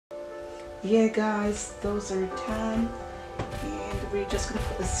Yeah, guys, those are done. And we're just gonna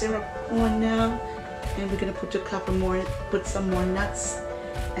put the syrup on now. And we're gonna put put some more nuts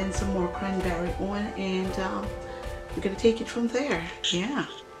and some more cranberry on, and we're gonna take it from there. Yeah,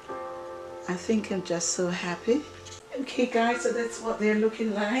 I think I'm just so happy. Okay, guys, so that's what they're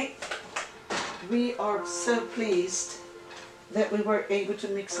looking like. We are so pleased that we were able to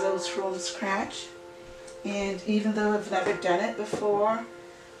mix those from scratch. And even though I've never done it before,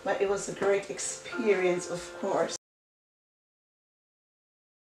 but it was a great experience, of course.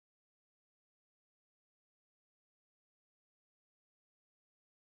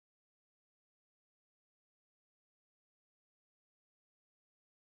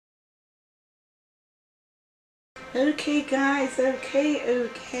 Okay, guys,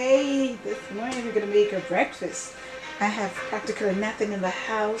 okay. This morning we're gonna make a breakfast. I have practically nothing in the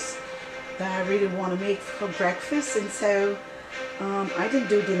house that I really want to make for breakfast, and so I didn't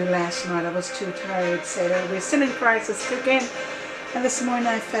do dinner last night. I was too tired, so we're still in crisis cooking. And this morning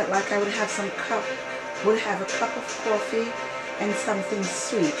I felt like I would have a cup of coffee and something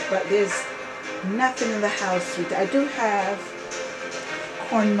sweet, but there's nothing in the house sweet. I do have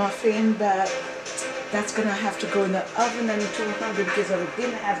corn muffin, but that's gonna have to go in the oven on 200 because I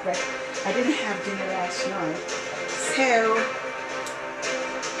didn't have breakfast. I didn't have dinner last night. So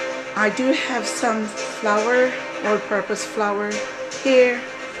I do have some flour, all-purpose flour here.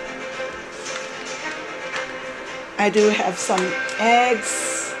 I do have some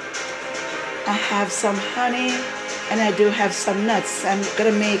eggs. I have some honey, and I do have some nuts. I'm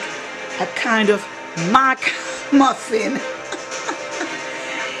gonna make a kind of mock muffin.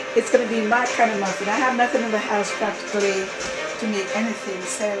 It's going to be my kind of muffin. I have nothing in the house practically to make anything,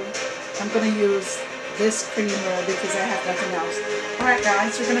 so I'm going to use this creamer because I have nothing else. Alright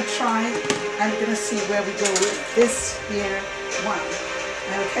guys, we're going to try and we're going to see where we go with this here one.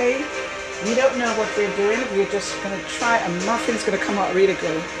 Okay? We don't know what we're doing. We're just going to try a muffin. It's going to come out really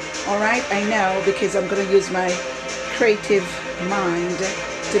good. Alright? I know because I'm going to use my creative mind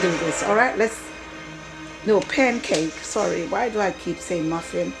to do this. Alright? No, pancake. Sorry, why do I keep saying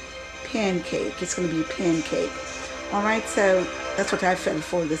muffin? Pancake. It's going to be pancake. Alright, so that's what I fell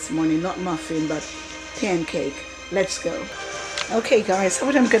for this morning. Not muffin, but pancake. Let's go. Okay, guys, so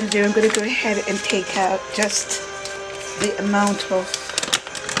what I'm going to do, I'm going to go ahead and take out just the amount of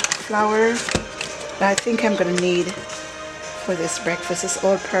flour that I think I'm going to need for this breakfast. It's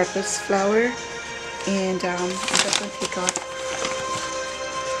all-purpose flour. And I'm just going to take out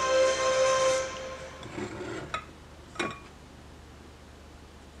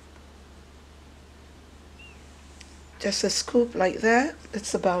just a scoop like that.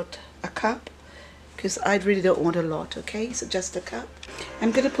 It's about a cup because I really don't want a lot. Okay, so just a cup.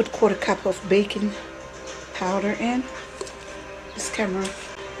 I'm gonna put 1/4 cup of baking powder in this camera.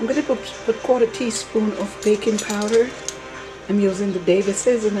 I'm gonna put 1/4 teaspoon of baking powder. I'm using the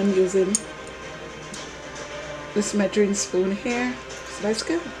Davis's and I'm using this measuring spoon here. So let's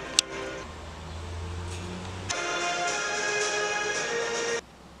go.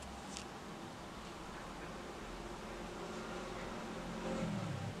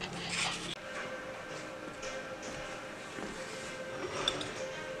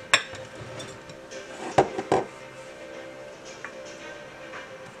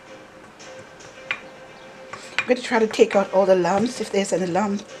 I'm going to try to take out all the lumps. If there's any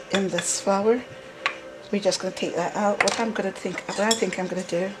lump in this flour, we're just going to take that out. What I think I'm going to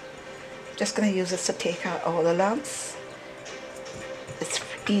do, I'm just going to use this to take out all the lumps. It's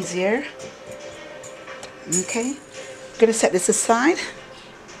easier. Okay, I'm going to set this aside.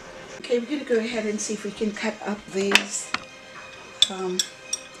 Okay, we're going to go ahead and see if we can cut up these,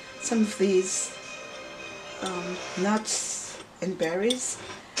 some of these nuts and berries.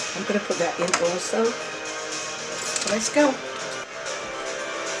 I'm going to put that in also. Let's go.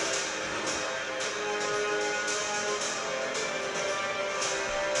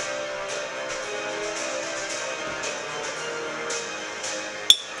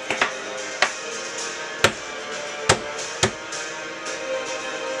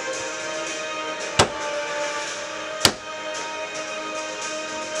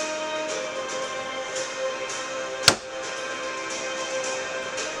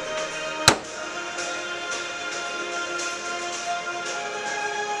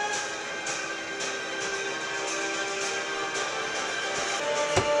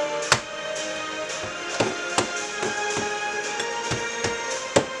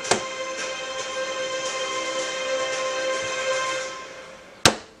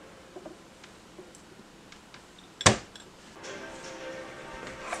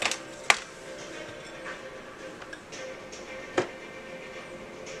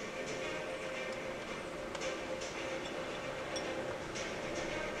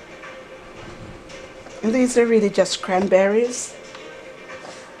 And these are really just cranberries.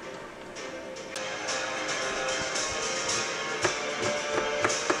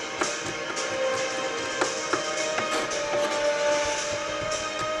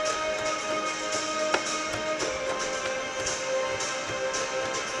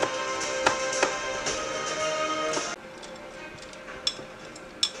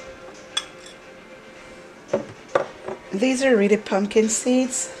 These are really pumpkin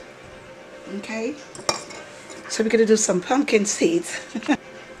seeds. Okay, so we're gonna do some pumpkin seeds.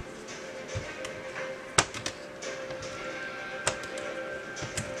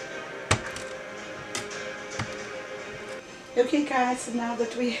 Okay guys, so now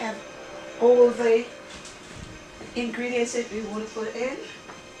that we have all the ingredients that we want to put in,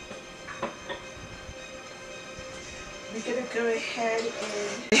 we're gonna go ahead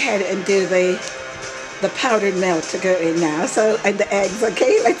and do the powdered milk to go in now. So, and the eggs.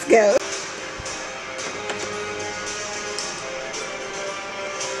 Okay, let's go.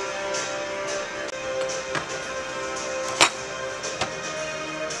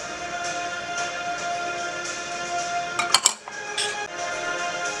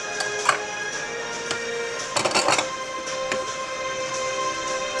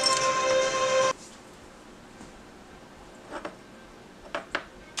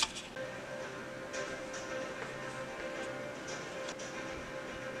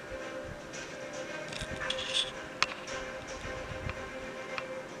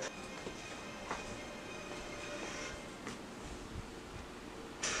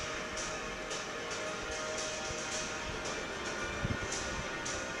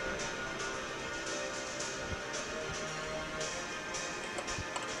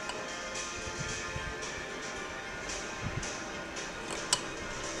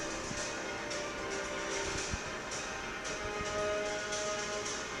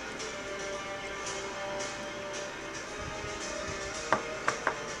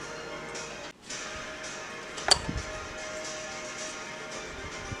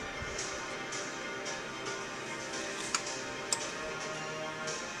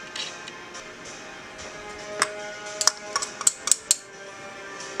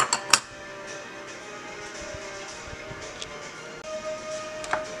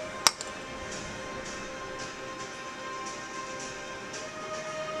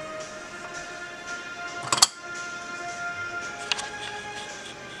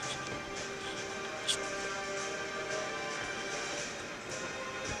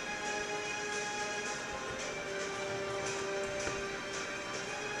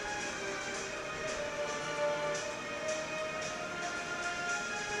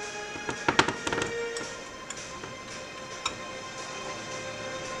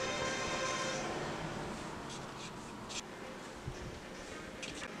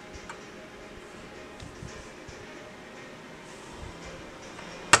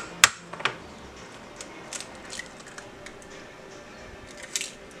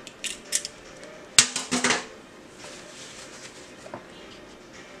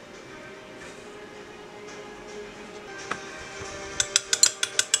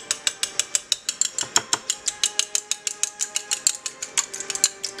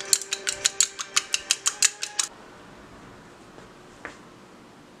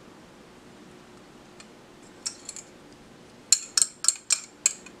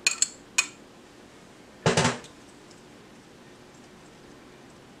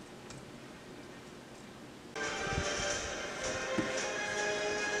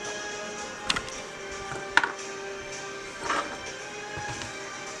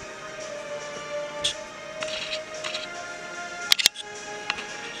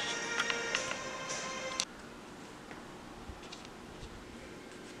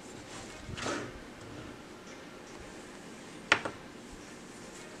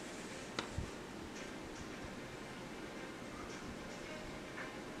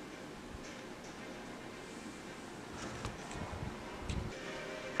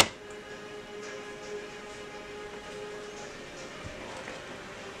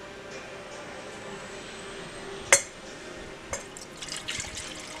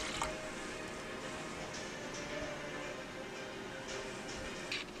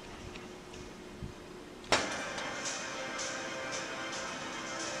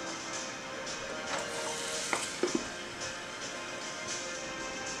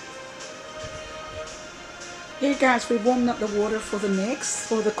 Here guys, we warmed up the water for the mix,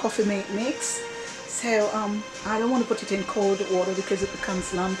 for the coffee mate mix. So I don't want to put it in cold water because it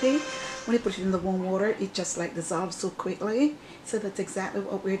becomes lumpy. When you put it in the warm water, it just like dissolves so quickly. So that's exactly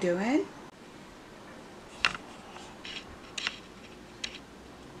what we're doing.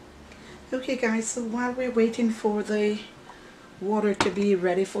 Okay guys, so while we're waiting for the water to be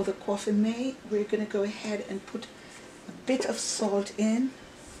ready for the coffee made, we're going to go ahead and put a bit of salt in,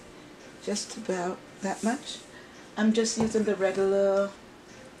 just about that much. I'm just using the regular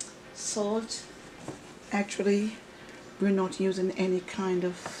salt. Actually, we're not using any kind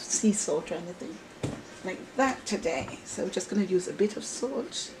of sea salt or anything like that today, so we're just going to use a bit of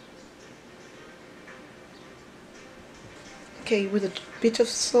salt. Okay, with a bit of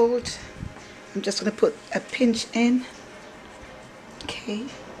salt, I'm just going to put a pinch in. Okay,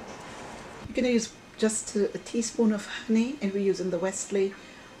 you're going to use just a teaspoon of honey, and we're using the Wesley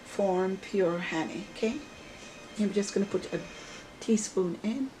Farm Pure Honey. Okay, and we're just going to put a teaspoon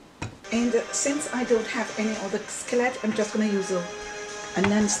in. And since I don't have any other skillet, I'm just going to use a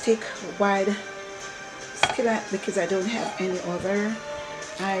non-stick wide skillet because I don't have any other.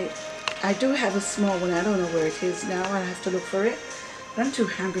 I do have a small one. I don't know where it is now. I have to look for it. But I'm too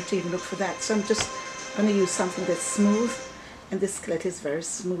hungry to even look for that. So I'm just going to use something that's smooth. And this skillet is very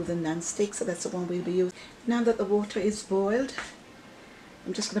smooth and non-stick, so that's the one we'll be using. Now that the water is boiled,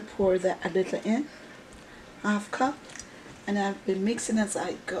 I'm just going to pour that a little in, half cup. And I've been mixing as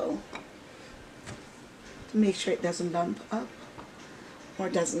I go to make sure it doesn't lump up or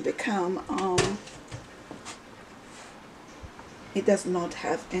doesn't become it does not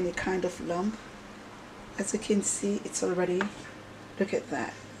have any kind of lump. As you can see, it's already, look at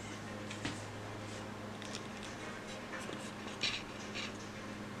that.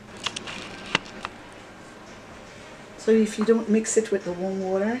 So if you don't mix it with the warm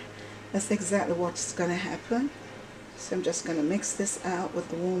water, that's exactly what's going to happen. So I'm just going to mix this out with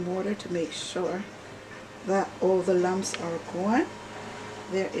the warm water to make sure that all the lumps are gone.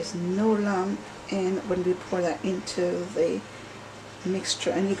 There is no lump in when we pour that into the mixture.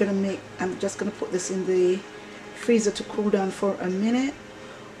 And you're going to make, I'm just going to put this in the freezer to cool down for a minute,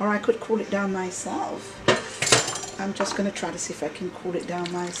 or I could cool it down myself. I'm just going to try to see if I can cool it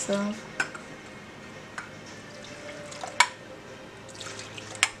down myself.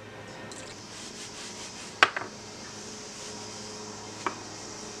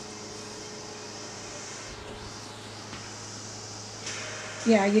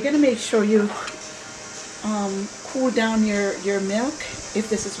 Yeah, you're going to make sure you cool down your milk if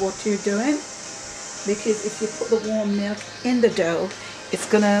this is what you're doing, because if you put the warm milk in the dough, it's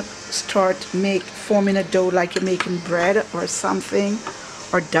going to start forming a dough like you're making bread or something,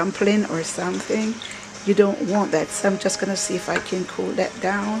 or dumpling or something. You don't want that, so I'm just going to see if I can cool that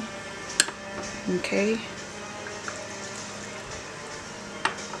down. Okay.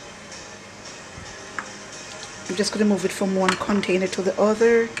 I'm just going to move it from one container to the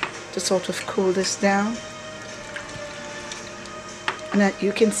other to sort of cool this down. And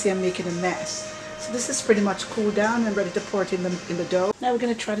you can see I'm making a mess. So this is pretty much cooled down and ready to pour it in the dough. Now we're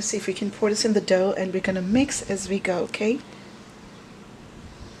going to try to see if we can pour this in the dough, and we're going to mix as we go, okay?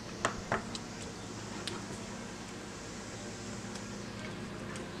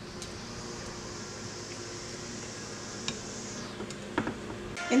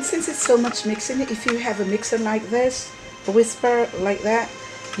 And since it's so much mixing, if you have a mixer like this, a whisper like that,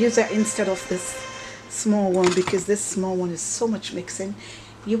 use that instead of this small one, because this small one is so much mixing.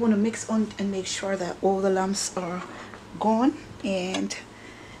 You want to mix on and make sure that all the lumps are gone and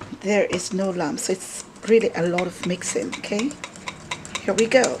there is no lumps. So it's really a lot of mixing, okay? Here we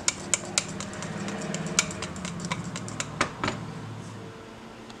go.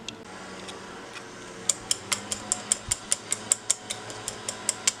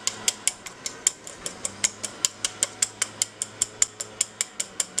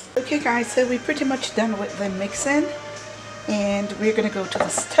 Okay guys, so we're pretty much done with the mixing, and we're going to go to the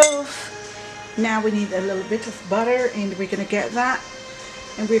stove. Now we need a little bit of butter, and we're going to get that,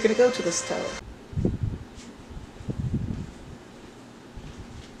 and we're going to go to the stove.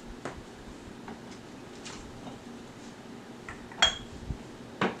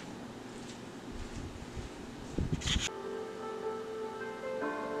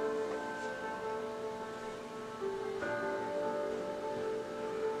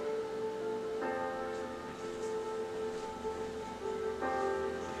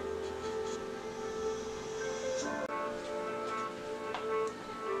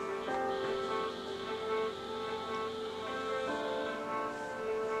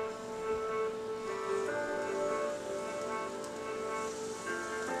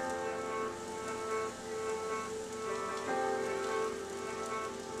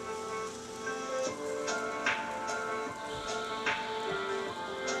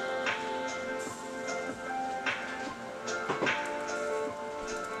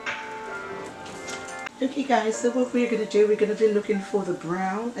 Okay guys, so what we're going to do, we're going to be looking for the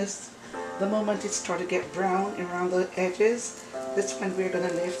brown as The moment it starts to get brown around the edges, that's when we're going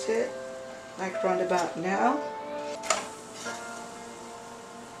to lift it, like round about now.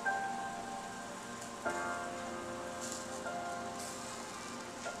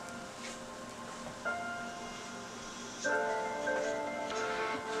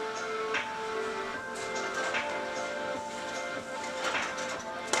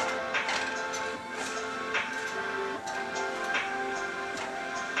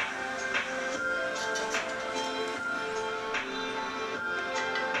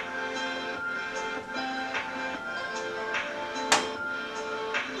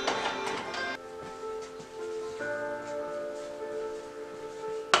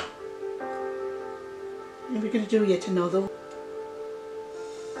 And we're going to do yet another.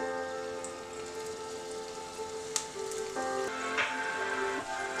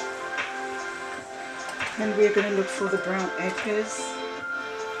 And we're going to look for the brown edges.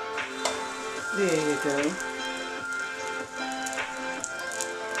 There you go.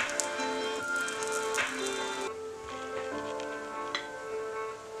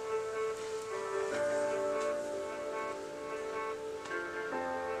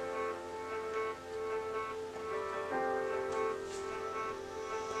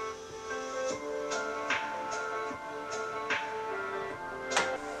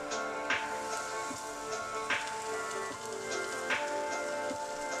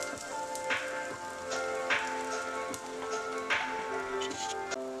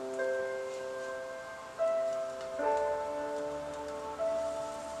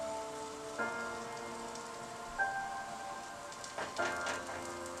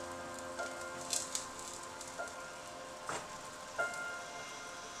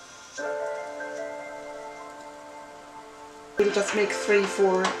 We'll just make 3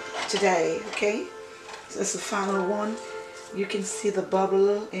 for today, okay? So this is the final one. You can see the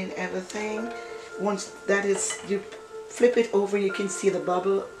bubble and everything. Once that is, you flip it over, you can see the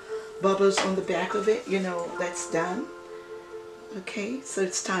bubbles on the back of it. You know that's done. Okay, so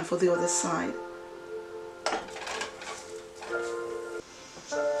it's time for the other side.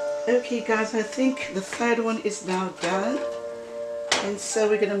 Okay guys, I think the third one is now done. And so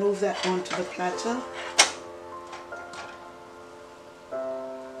we're going to move that onto the platter.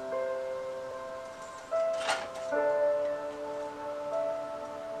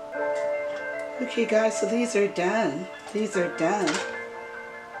 Okay guys, so these are done. These are done.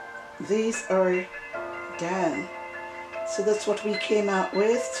 These are done. So that's what we came out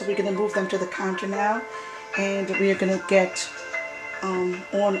with. So we're going to move them to the counter now. And we're going to get on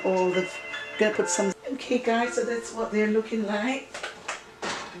all the... Going to put some... Okay guys, so that's what they're looking like.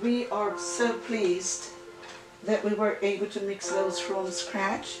 We are so pleased that we were able to mix those from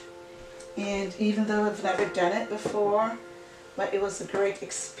scratch. And even though I've never done it before, but it was a great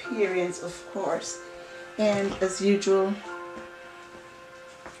experience, of course. And as usual,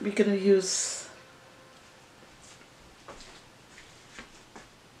 we're going to use...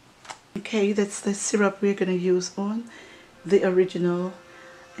 Okay, that's the syrup we're going to use on the original.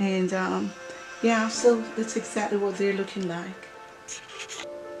 And yeah, so that's exactly what they're looking like.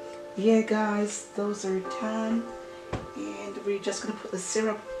 Yeah guys, those are done. And we're just going to put the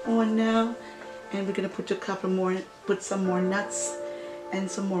syrup on now. And we're going to put some more nuts and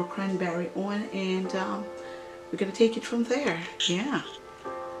some more cranberry on, and we're going to take it from there. Yeah,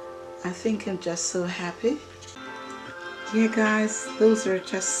 I think I'm just so happy. Yeah guys, those are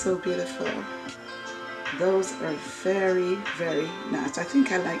just so beautiful. Those are very, very nice. I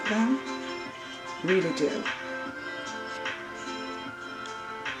think I like them. Really do.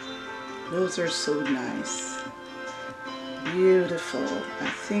 Those are so nice. Beautiful. I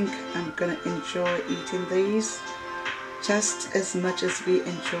think I'm gonna enjoy eating these just as much as we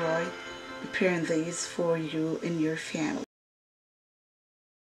enjoy preparing these for you and your family.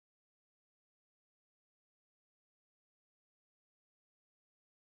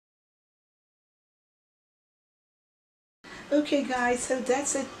 Okay guys, so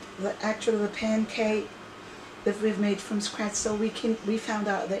that's it. Actually the pancake that we've made from scratch. So we found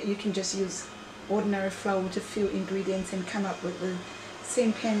out that you can just use ordinary flour with a few ingredients and come up with the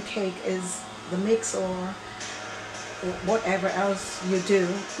same pancake as the mix or whatever else you do,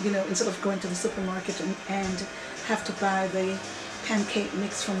 you know, instead of going to the supermarket and have to buy the pancake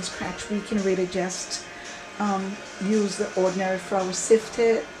mix from scratch. We can really just use the ordinary flour, sift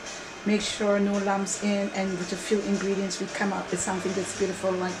it, make sure no lumps in, and with a few ingredients we come up with something that's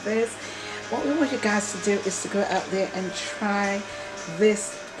beautiful like this. What we want you guys to do is to go out there and try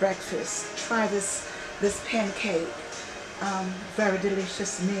this breakfast, try this pancake, very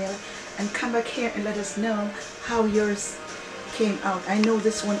delicious meal, and come back here and let us know how yours came out. I know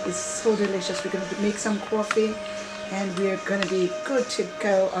this one is so delicious. We're going to make some coffee and we're going to be good to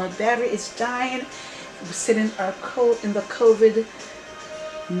go. Our battery is dying. We're sitting in the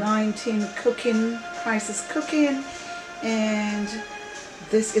COVID-19 cooking crisis cooking, and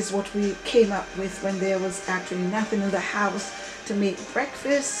this is what we came up with when there was actually nothing in the house to make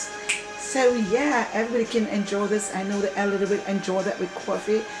breakfast. So yeah, everybody can enjoy this. I know the elderly will enjoy that with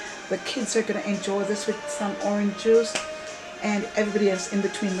coffee. The kids are going to enjoy this with some orange juice, and everybody else in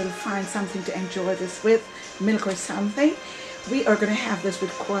between will find something to enjoy this with, milk or something. We are going to have this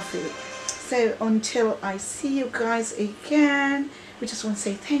with coffee. So until I see you guys again, we just want to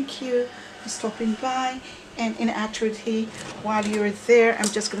say thank you for stopping by. And in actuality, while you're there, I'm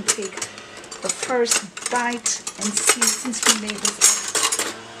just going to take the first bite and see, since we made this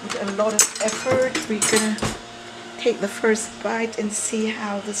with a lot of effort, we're going to take the first bite and see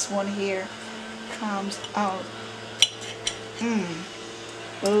how this one here comes out.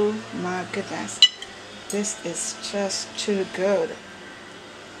 Oh my goodness, this is just too good.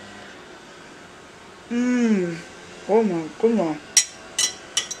 Oh my goodness.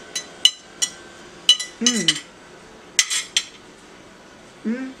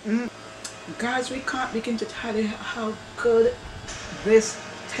 Guys, we can't begin to tell you how good this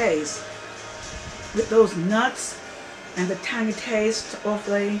tastes with those nuts and the tangy taste of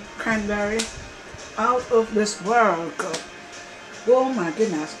the cranberries. Out of this world good. Oh my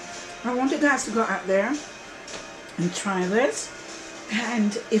goodness. I want you guys to go out there and try this,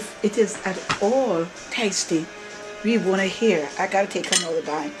 and if it is at all tasty, we want to hear. I gotta take another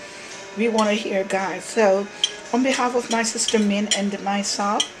bite. We want to hear, guys. So on behalf of my sister Min and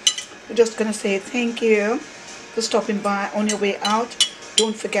myself, we're just gonna say thank you for stopping by. On your way out,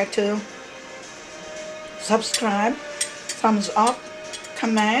 don't forget to subscribe, thumbs up,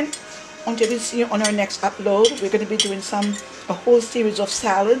 comment. Until we see you on our next upload, we're going to be doing a whole series of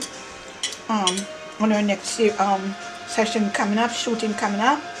salad on our next session coming up, shooting coming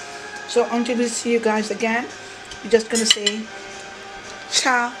up. So until we see you guys again, we're just going to say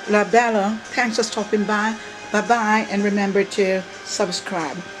ciao la bella. Thanks for stopping by. Bye bye, and remember to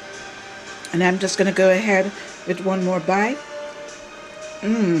subscribe. And I'm just going to go ahead with one more bite.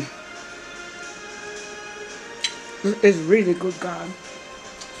 This is really good, guys.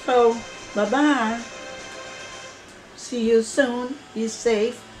 So bye bye. See you soon. Be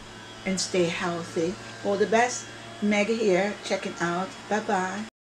safe and stay healthy. All the best. Meg here checking out. Bye bye.